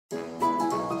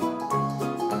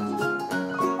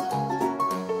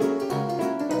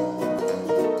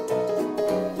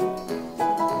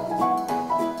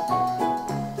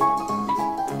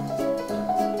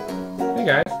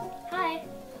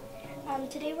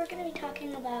we're going to be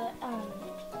talking about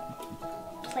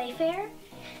Playfair.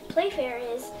 Playfair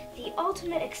is the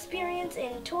ultimate experience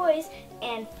in toys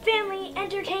and family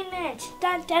entertainment.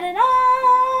 Dun, dun, dun,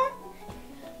 dun.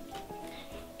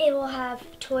 It will have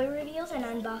toy reveals and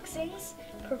unboxings,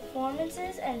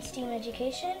 performances and STEAM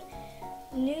education,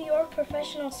 New York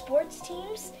professional sports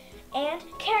teams, and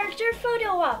character photo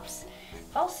ops.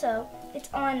 Also, it's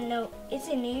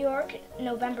in New York,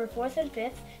 November 4th and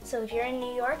 5th. So if you're in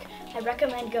New York, I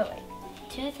recommend going.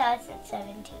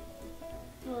 2017.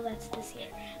 Well, that's this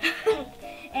year.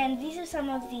 And these are some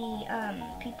of the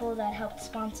people that helped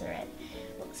sponsor it,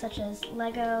 such as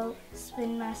Lego,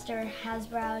 Spin Master,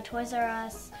 Hasbro, Toys R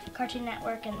Us, Cartoon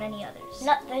Network, and many others.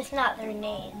 There's not their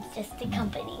names, just the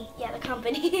company. Yeah, the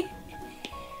company.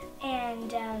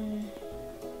 And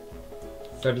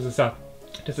So does it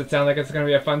sound like it's going to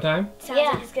be a fun time? sounds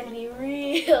like it's gonna be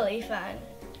really fun.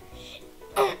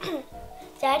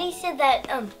 Daddy said that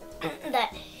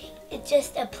that it's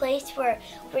just a place where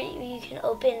you can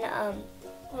open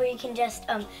where you can just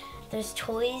there's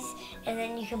toys and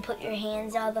then you can put your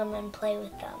hands on them and play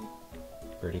with them.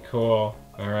 Pretty cool.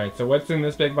 All right, so what's in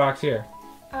this big box here?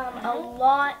 A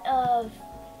lot of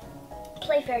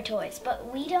Playfair toys,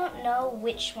 but we don't know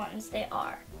which ones they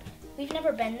are. We've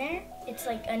never been there. It's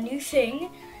like a new thing.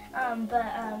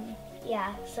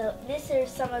 Yeah, so these are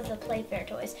some of the Playfair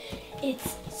toys.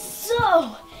 It's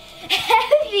so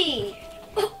heavy!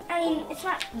 I mean, it's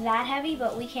not that heavy,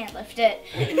 but we can't lift it.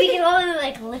 We can only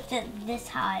like lift it this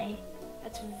high.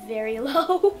 That's very low.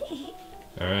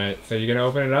 All right, so you're going to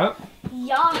open it up?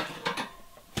 Yeah.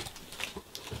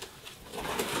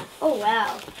 Oh,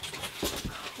 wow.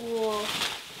 Cool.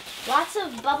 Lots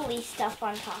of bubbly stuff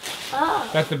on top. Oh.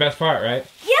 That's the best part, right?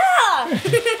 Yeah!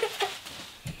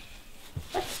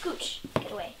 Let's scooch.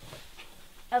 Get away.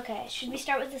 Okay, should we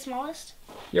start with the smallest?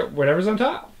 Yep, whatever's on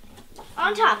top.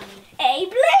 On top, a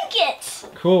blanket!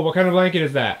 Cool, what kind of blanket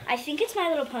is that? I think it's My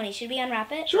Little Pony. Should we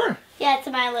unwrap it? Sure. Yeah, it's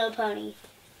a My Little Pony.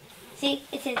 See,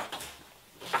 it says.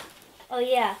 Oh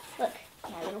yeah, look,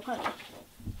 My Little Pony.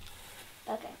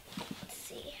 Okay, let's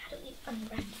see. How do we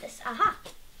unwrap this? Aha,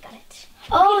 got it.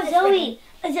 Oh, Okay,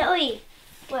 Zoe, Zoe,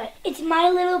 What? it's My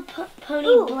Little Pony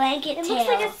Ooh, blanket It tail.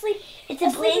 looks like It's a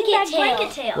sleeping blanket bag tail.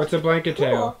 blanket tail. What's a blanket Cool.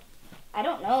 tail? I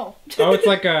don't know. Oh, it's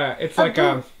like a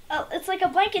Oh, it's like a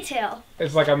blanket tail.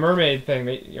 it's like a mermaid thing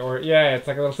yeah, it's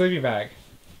like a little sleeping bag.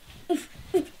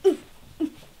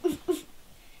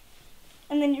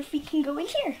 And then your feet can go in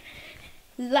here.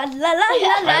 La la la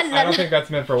la la la. I don't think that's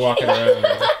meant for walking around.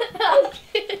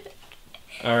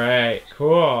 All right,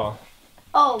 cool.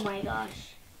 Oh my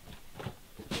gosh.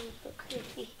 So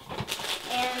creepy.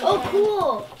 And Oh,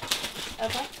 cool.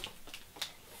 Okay.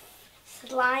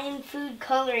 Slime food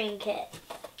coloring kit.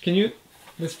 Can you,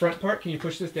 this front part, can you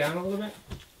push this down a little bit?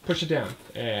 Push it down.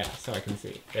 Yeah, so I can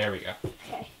see. There we go.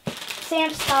 Okay.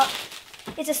 Sam, stop.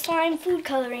 It's a slime food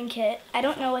coloring kit. I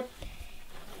don't know what.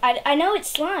 I know it's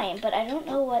slime, but I don't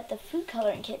know what the food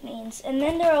coloring kit means. And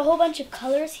then there are a whole bunch of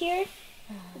colors here.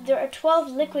 There are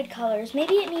 12 liquid colors.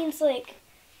 Maybe it means like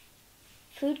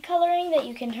food coloring that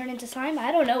you can turn into slime.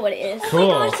 I don't know what it is. Cool.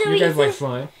 gosh, so You guys easy. like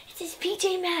slime? It says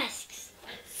PJ Masks.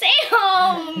 Sam!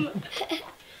 All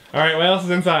right, what else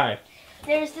is inside?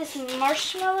 There's this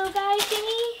marshmallow guy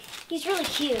thingy. He's really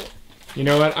cute. You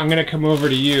know what? I'm going to come over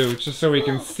to you just so we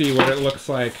can see what it looks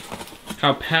like,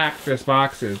 how packed this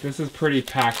box is. This is pretty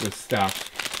packed with stuff.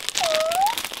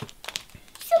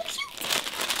 So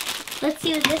cute. Let's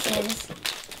see what this is.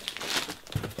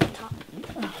 Top.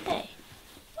 Okay.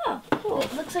 Oh, cool.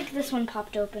 It looks like this one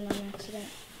popped open on accident.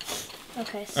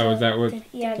 Okay, so. Oh, is that what?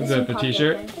 Yeah, Is this that one the popped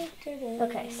t-shirt? open.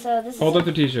 Okay, so this Hold is. up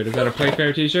the t-shirt. Is that a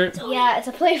Playfair t-shirt? Yeah, it's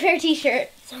a Playfair t-shirt.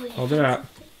 Hold it up.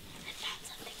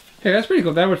 Hey, that's pretty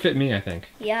cool. That would fit me, I think.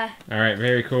 Yeah. All right,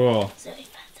 very cool.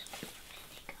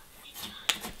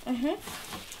 Mhm.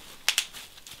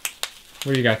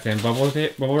 What do you got, Sam?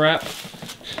 Bubble wrap?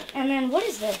 And then what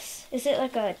is this? Is it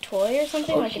like a toy or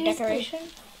something, like a here's the- decoration?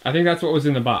 I think that's what was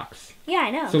in the box. Yeah, I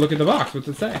know. So look at the box. What's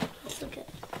it say? Let's look at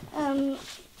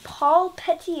Paul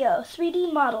Petiot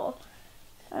 3D model.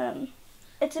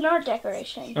 It's an art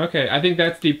decoration. Okay, I think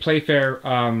that's the Playfair,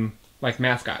 like,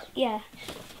 mascot. Yeah.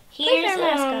 Here's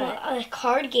Playfair mascot. a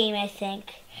card game, I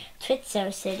think.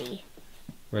 Twitzo City.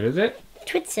 What is it?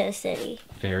 Twitzo City.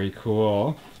 Very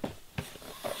cool.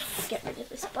 Get rid of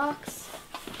this box.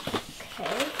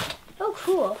 Okay. Oh,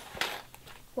 cool.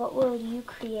 What will you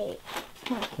create?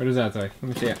 What does that say? Let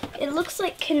me see it. It looks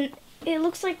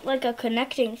like like a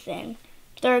connecting thing.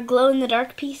 There are glow in the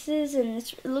dark pieces, and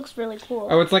it looks really cool.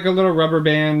 Oh, it's like a little rubber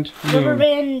band. Rubber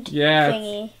band Yeah,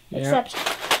 thingy. yeah. Except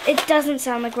It doesn't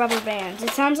sound like rubber bands. It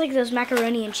sounds like those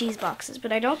macaroni and cheese boxes,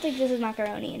 but I don't think this is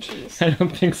macaroni and cheese. I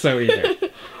don't think so either.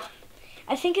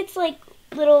 I think it's like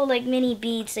little like mini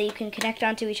beads that you can connect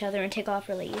onto each other and take off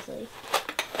really easily.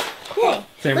 Cool.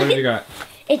 Sam, what have you got?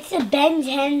 It's a Ben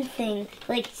 10 thing.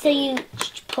 Like, so you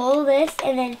pull this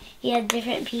and then you have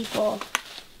different people.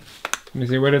 Let me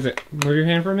see, what is it? Move your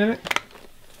hand for a minute.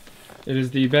 It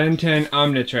is the Ben 10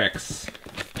 Omnitrix.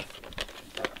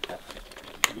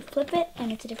 You flip it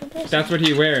and it's a different person. That's what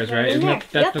he wears, right? In Isn't there. that,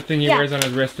 that's Yep. the thing he Yeah. wears on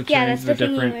his wrist to Yeah, change that's the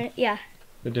the thing. different Yeah.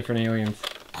 the different aliens.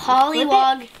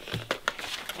 Pollywog.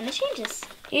 And it changes.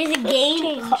 Here's a game.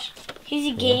 Change. Here's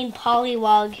a game.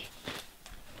 Pollywog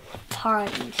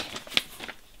Pond.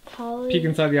 Peek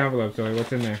inside the envelope, Zoe.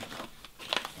 What's in there?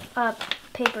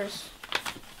 Papers.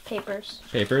 Papers.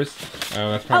 Papers?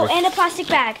 Oh, that's Oh, probably... and a plastic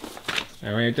bag.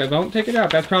 Oh, wait, don't take it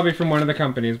out. That's probably from one of the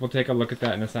companies. We'll take a look at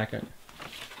that in a second.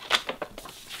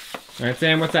 Alright,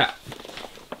 Sam, what's that?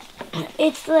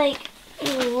 It's like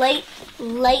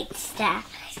light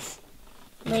stacks.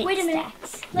 Light Wait a minute.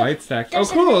 stacks. Light stacks. Oh,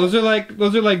 there's cool. Those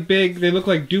are like big, they look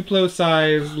like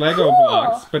Duplo-sized Lego Cool.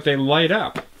 blocks, but they light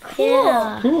up.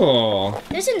 Yeah. Cool.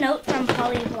 There's a note from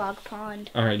Pollywog Pond.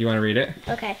 Alright, you want to read it?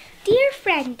 Okay. Dear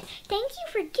friend, thank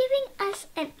you for giving us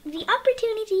the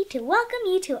opportunity to welcome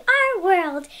you to our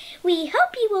world. We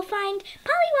hope you will find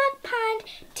Pollywog Pond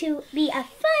to be a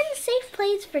fun, safe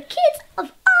place for kids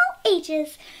of all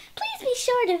ages. Please be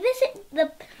sure to visit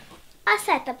us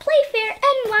at the Playfair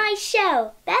NY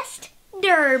show. Best,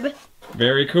 Derb.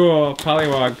 Very cool.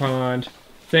 Pollywog Pond.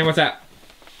 Sam, what's that?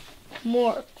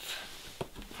 More.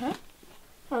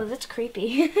 Oh, that's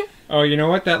creepy. Oh, you know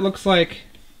what? That looks like...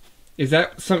 Is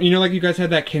that some... You know, like you guys had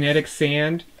that kinetic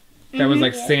sand? That was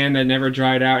like sand that never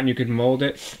dried out and you could mold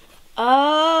it?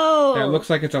 Oh. That looks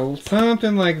like it's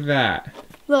something like that.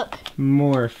 Look.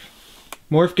 Morph.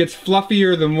 Morph gets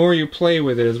fluffier the more you play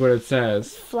with it, is what it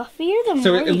says. Fluffier the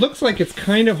So more it looks like it's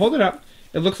kind of... Hold it up.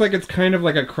 It looks like it's kind of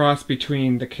like a cross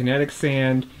between the kinetic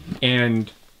sand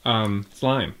and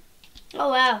slime. Oh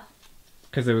wow.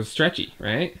 Because it was stretchy,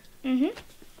 right? Mm-hmm.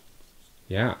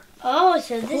 Yeah. Oh,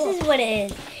 so this is what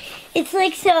it is. It's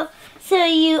like so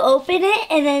you open it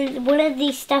and then one of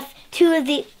these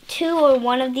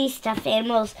one of these stuffed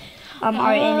animals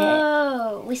are in it.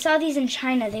 Oh, we saw these in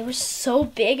China. They were so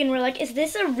big, and we're like, is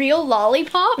this a real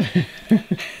lollipop?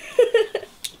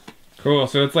 Cool.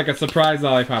 So it's like a surprise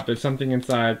lollipop. There's something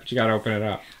inside, but you gotta open it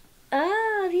up.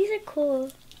 Oh, these are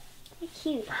cool. They're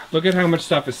cute. Look at how much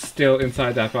stuff is still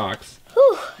inside that box.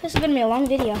 Whew, this is going to be a long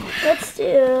video. Let's do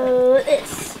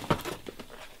this.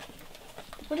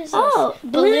 What is this? Oh,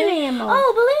 balloon animal.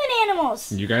 Oh, balloon animals.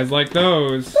 You guys like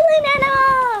those? Balloon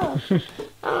animal.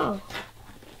 Oh,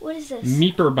 what is this?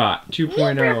 Meeperbot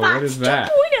 2.0. What is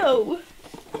that? 2.0.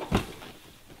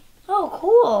 Oh,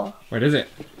 cool. What is it?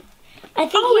 I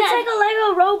think Oh, it's like a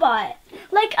Lego robot.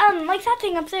 Like that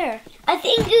thing up there. I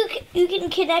think you can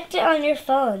connect it on your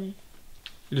phone.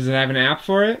 Does it have an app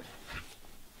for it?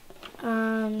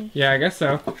 Yeah, I guess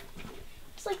so.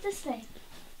 It's like this thing.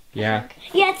 Yeah.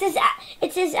 Yeah,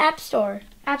 it says App Store.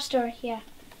 App Store, yeah.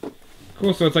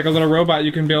 Cool. So it's like a little robot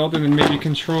you can build and then maybe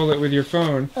control it with your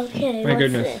phone. Okay, My what's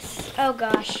goodness. this? Oh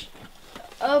gosh.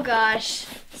 Oh gosh.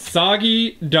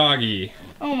 Soggy Doggy.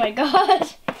 Oh my god.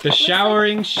 The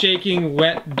showering, shaking,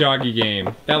 wet doggy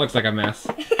game. That looks like a mess.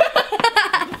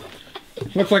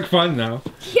 Looks like fun though.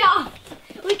 Yeah.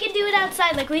 We could do it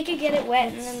outside. Like we could get it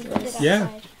wet and then put it outside. Yeah.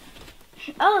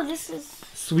 Oh, this is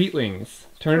Sweetlings.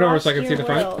 Turn it over so I can see the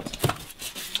front.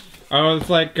 Oh, it's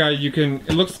like you can.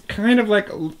 It looks kind of like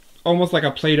almost like a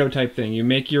Play-Doh type thing. You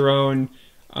make your own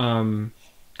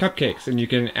cupcakes, and you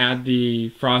can add the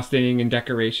frosting and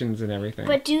decorations and everything.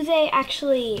 But do they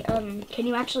actually? Can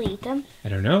you actually eat them? I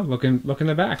don't know. Look in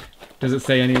the back. Does it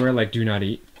say anywhere like "Do not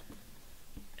eat"?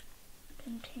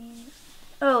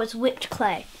 Oh, it's whipped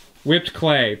clay. Whipped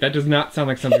clay. That does not sound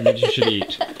like something that you should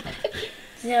eat.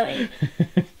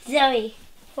 Zoe,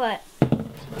 What?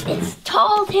 it's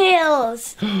Tall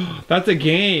Tales. That's a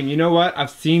game. You know what? I've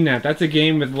seen that. That's a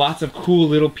game with lots of cool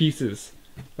little pieces.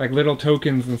 Like little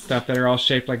tokens and stuff that are all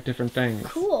shaped like different things.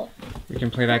 Cool. We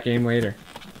can play that game later.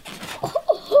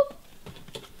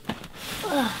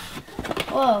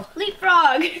 Whoa.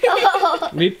 Leapfrog.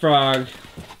 Leapfrog.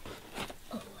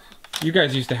 You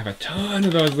guys used to have a ton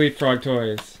of those Leapfrog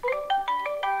toys.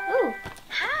 Ooh.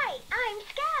 Hi, I'm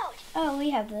Scout. Oh,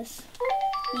 we have this.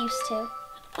 Used to.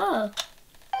 Oh.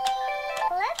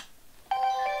 Let's...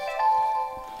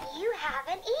 You have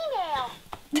an email.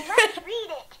 Let's read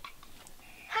it.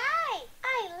 Hi,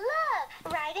 I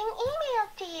love writing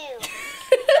emails to you.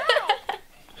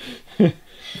 Hi.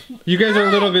 You guys are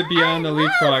a little bit beyond the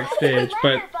leapfrog stage,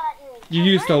 but you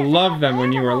used to love them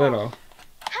when you were little.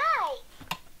 Hi.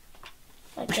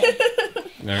 Okay.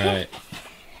 Alright.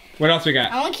 What else we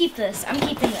got? I want to keep this. I'm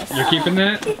keeping this. You're keeping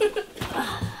that?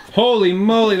 Holy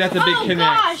moly, that's a big Oh Kinect.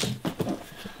 gosh!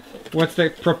 What's the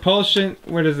propulsion?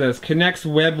 What is this? Kinect's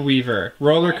Web Weaver.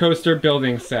 Roller coaster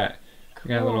building set. We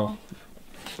got a little...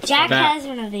 Jack That- has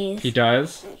one of these. He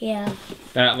does? Yeah.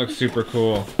 That looks super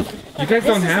cool. You guys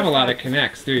don't have a lot of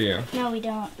Kinects, do you? No, we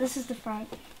don't. This is the front.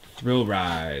 Thrill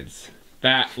rides.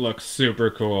 That looks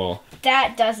super cool.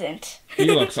 That doesn't. He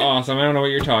looks awesome. I don't know what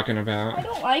you're talking I about.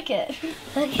 don't like it.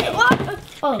 Okay.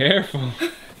 Oh, Careful.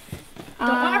 don't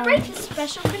want to break this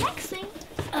special Kinect thing.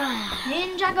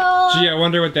 Ninjago. Gee, I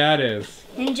wonder what that is.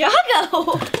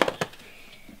 Ninjago.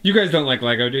 You guys don't like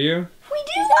Lego, do you? We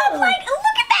do love Lego.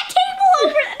 Look at that table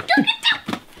over there. Look at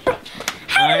that.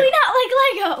 How do we not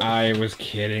like Lego? I was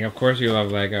kidding. Of course you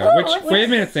love Lego. Oh, Which? what's Wait a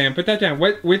minute, Sam. Put that down.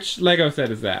 Which Lego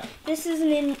set is that? This is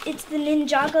it's the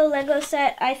Ninjago Lego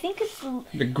set. I think it's the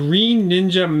The Green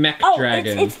Ninja Mech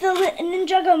Dragon. it's the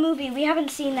Ninjago movie. We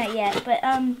haven't seen that yet, but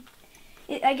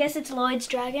I guess it's Lloyd's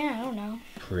dragon. I don't know.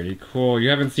 Pretty cool. You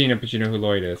haven't seen it, but you know who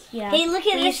Lloyd is. Yeah. Hey, look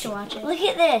at We this. used to watch it. Look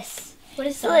at this. What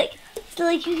is So that?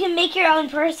 like you can make your own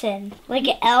person. Like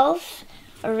an elf,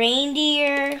 a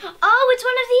reindeer. Oh, it's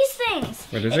one of these things.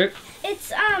 What is it?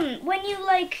 It's when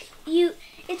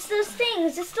it's those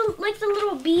things. It's like the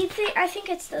little bead thing. I think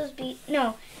it's those bead.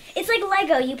 No, it's like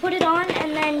Lego. You put it on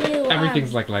and then you.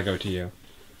 Everything's like Lego to you.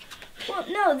 Well,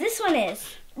 no, this one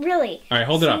is really. All right,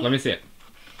 hold it up. See? Let me see it.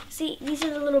 See, these are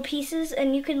the little pieces,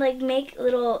 and you can like make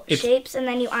little It's- shapes, and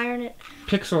then you iron it.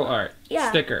 Pixel art. Yeah.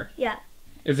 Sticker. Yeah.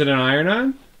 Is it an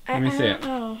iron-on? Let me I see don't it.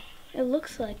 know. It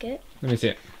looks like it. Let me see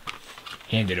it.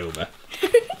 Hand it over.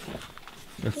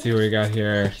 Let's see what we got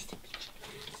here.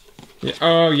 Yeah,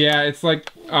 oh yeah, it's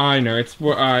like I know. It's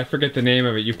I forget the name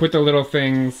of it. You put the little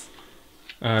things.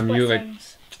 You like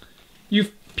Things? you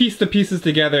piece the pieces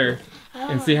together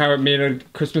and Oh. see how it made a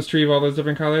Christmas tree of all those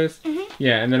different colors. Mhm.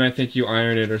 Yeah, and then I think you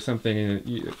iron it or something,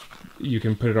 and you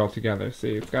can put it all together.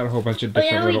 See, it's got a whole bunch of Oh, yeah,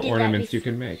 different we little did that ornaments you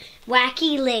can make.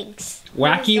 Wacky links.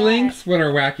 Wacky that? links? What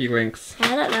are wacky links?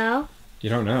 I don't know. You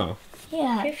don't know.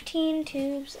 Yeah. 15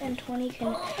 tubes and 20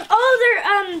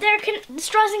 Oh, they're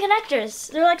straws and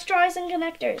connectors. They're like straws and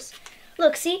connectors.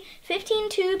 Look, see? 15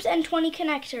 tubes and 20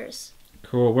 connectors.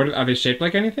 Cool. What are they shaped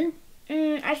like anything?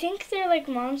 I think they're like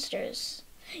monsters.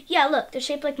 Yeah, look, they're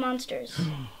shaped like monsters.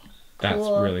 That's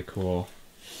Cool. really cool.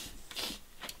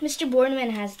 Mr.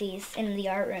 Boardman has these in the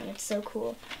art room. It's so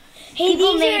cool. Hey,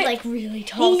 People these made are like really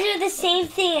tall. these are the same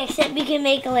thing except we can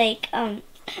make like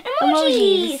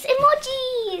emojis.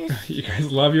 Emojis. You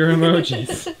guys love your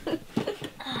emojis.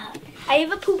 I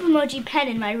have a poop emoji pen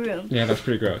in my room. Yeah, that's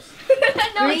pretty gross.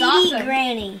 No, greedy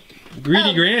granny.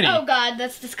 Greedy Granny. Oh God,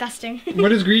 that's disgusting.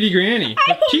 What is Greedy Granny?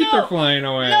 Her don't teeth know. are flying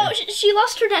away. No, she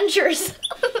lost her dentures.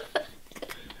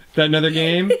 Is that another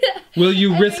game? Will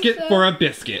you I risk think it so. for a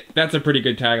biscuit? That's a pretty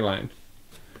good tagline.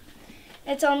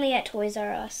 It's only at Toys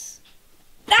R Us.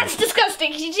 That's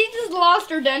disgusting. She just lost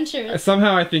her dentures.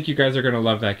 Somehow I think you guys are going to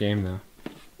love that game, though.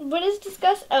 What is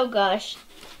disgusting? Oh gosh.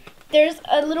 There's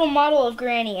a little model of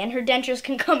Granny and her dentures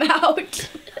can come out.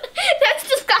 That's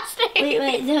disgusting.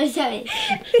 Wait, no, sorry.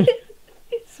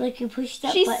 It's like you push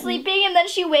that She's button. sleeping and then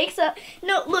she wakes up.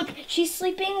 No, look, she's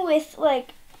sleeping with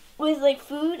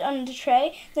food on the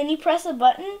tray. Then you press a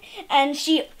button and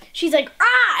she's like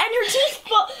and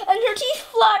her teeth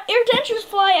fly, her dentures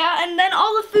fly out, and then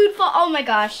all the food fall. Oh my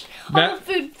gosh, all the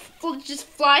food just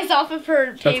flies off of her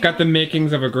table. That's got the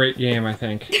makings of a great game, I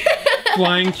think.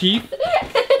 Flying teeth?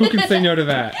 Who can say no to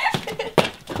that?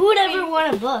 Who would ever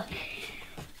want a book?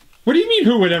 What do you mean,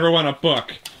 who would ever want a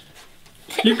book?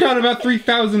 You've got about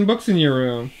 3,000 books in your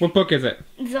room. What book is it?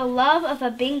 The Love of a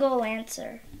Bingo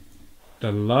Lancer.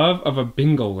 The Love of a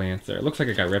Bingo Lancer. It looks like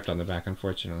it got ripped on the back,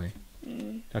 unfortunately.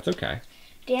 That's okay.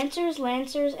 Dancers,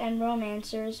 lancers, and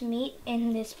romancers meet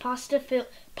in this pasta-filled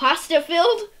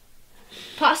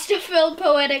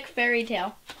poetic fairy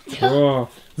tale. Cool.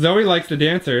 Zoe likes the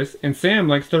dancers, and Sam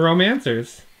likes the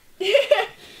romancers.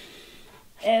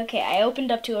 Okay, I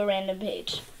opened up to a random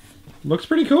page. Looks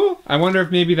pretty cool. I wonder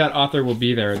if maybe that author will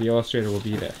be there, or the illustrator will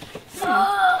be there.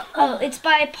 Oh, it's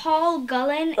by Paul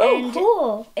Gullen, Oh, and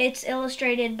cool. it's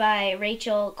illustrated by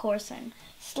Rachel Corson.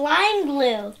 Slime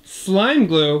glue. Slime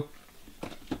glue?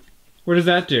 What does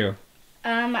that do?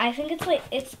 I think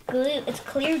it's glue. It's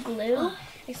clear glue,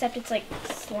 except it's like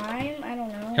slime. I don't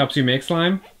know. Helps you make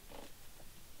slime?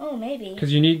 Oh, maybe.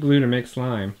 Because you need glue to make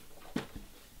slime.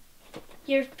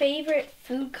 Your favorite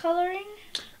food coloring?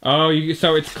 Oh,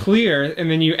 so it's clear, and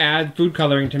then you add food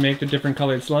coloring to make the different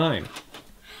colored slime.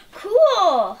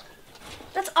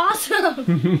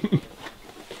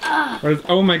 What is?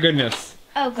 Oh my goodness!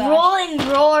 Oh gosh. Roll and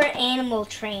Roar Animal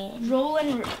Train. Roll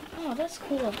and oh, that's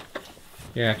cool.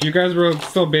 Yeah, if you guys were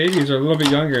still babies or a little bit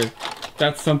younger,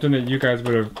 that's something that you guys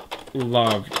would have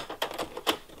loved.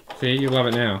 See, you love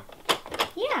it now.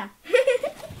 Yeah.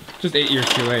 Just 8 years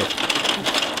too late.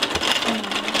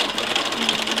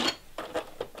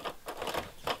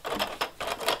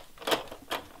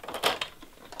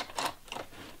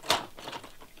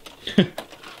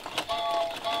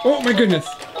 Oh my goodness!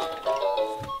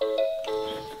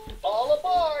 All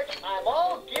aboard! I'm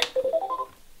all geared.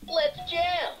 Let's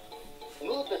jam!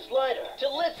 Move the slider to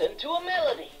listen to a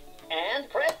melody. And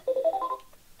press...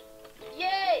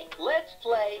 Yay! Let's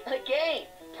play a game.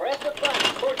 Press a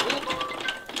button for group.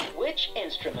 Which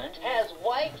instrument has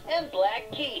white and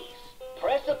black keys?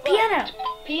 Press a button. Piano.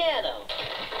 Piano.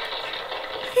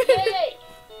 Yay!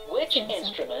 Which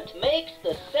instrument makes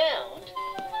the sound...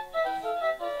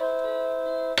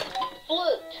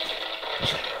 Flute.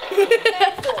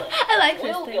 Excellent. I like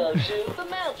this We'll thing. go to the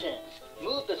mountains.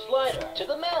 Move the slider to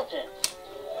the mountains.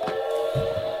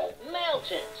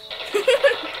 Mountains.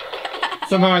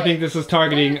 Somehow I think this is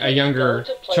targeting a younger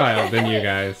child than you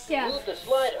guys. Yeah. Move the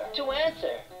slider to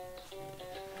answer.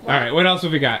 Alright, what else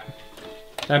have we got?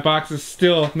 That box is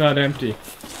still not empty.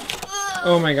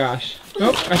 Oh my gosh.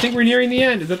 Oh, I think we're nearing the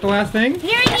end. Is that the last thing?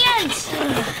 Nearing the end.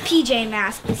 PJ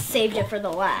Masks. We saved it for the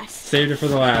last. Saved it for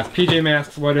the last. PJ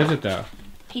Masks, what is it though?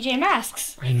 PJ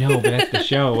Masks. I know, but that's the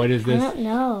show. What is I this? don't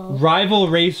know. Rival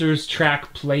Racers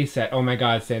Track Playset. Oh my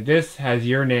god, Sam. This has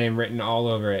your name written all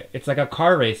over it. It's like a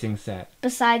car racing set.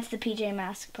 Besides the PJ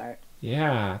Mask part.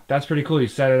 Yeah, that's pretty cool. You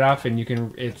set it up and you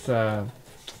can, it's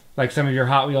like some of your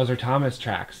Hot Wheels or Thomas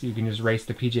tracks. You can just race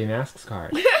the PJ Masks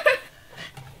cars.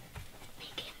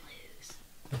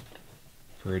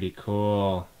 Pretty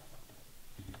cool.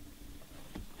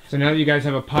 So now that you guys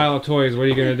have a pile of toys, what are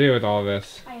you going to do with all of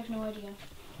this? I have no idea.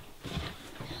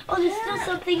 Oh, there's still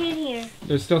something in here.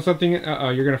 There's still something, uh-oh,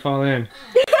 you're going to fall in.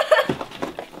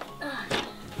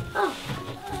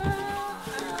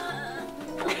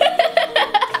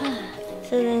 So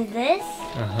there's this.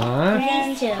 Uh-huh.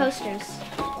 And These two. posters.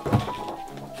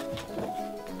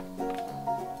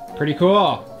 Pretty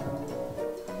cool.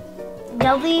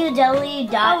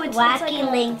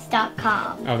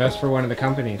 www.wackylinks.com. Oh, that's for one of the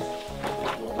companies.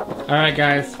 Alright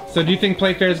guys, so do you think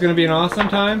Playfair is going to be an awesome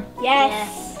time?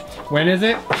 Yes. When is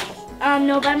it?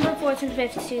 November 4th and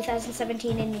 5th,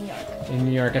 2017 in New York. In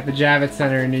New York, at the Javits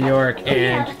Center in New York.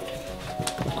 And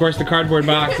of course the cardboard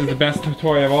box is the best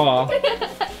toy of all.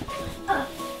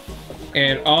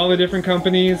 And all the different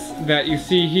companies that you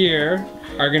see here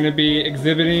are going to be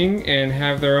exhibiting and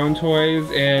have their own toys,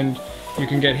 and you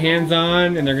can get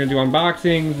hands-on, and they're going to do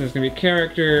unboxings, there's going to be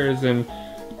characters, and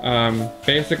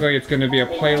basically it's going to be a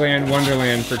playland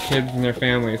wonderland for kids and their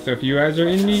families. So if you guys are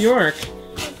in New York,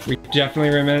 we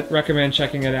definitely recommend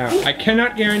checking it out. I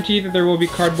cannot guarantee that there will be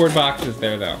cardboard boxes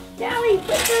there though. Daddy, put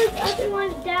those other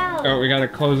ones down. Oh, we gotta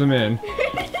close them in.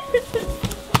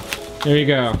 There you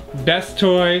go. Best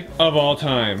toy of all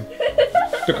time.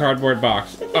 The cardboard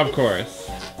box, of course.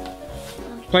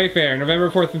 Playfair, November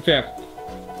 4th and 5th.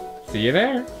 See you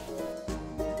there.